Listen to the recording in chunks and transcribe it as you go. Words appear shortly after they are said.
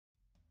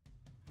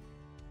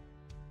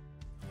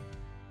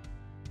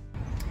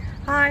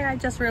Hi, I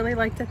just really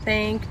like to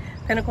thank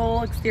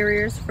Pinnacle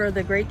Exteriors for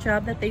the great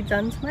job that they've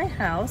done to my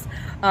house.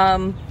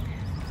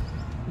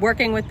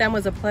 Working with them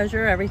was a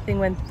pleasure. Everything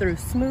went through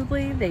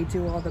smoothly. They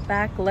do all the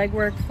back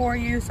legwork for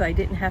you, so I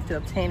didn't have to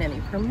obtain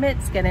any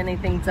permits, get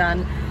anything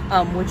done,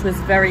 which was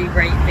very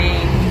great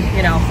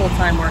being, a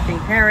full-time working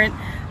parent.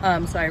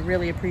 So I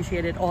really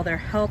appreciated all their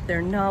help,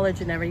 their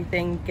knowledge, and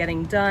everything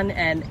getting done,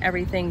 and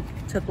everything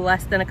took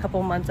less than a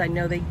couple months. I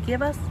know they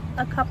give us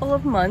a couple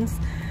of months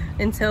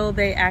until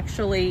they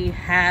actually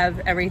have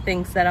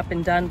everything set up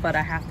and done, but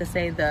I have to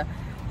say the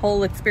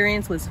whole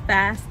experience was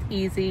fast,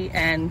 easy,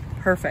 and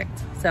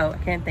perfect. So I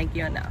can't thank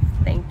you enough.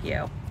 Thank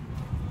you.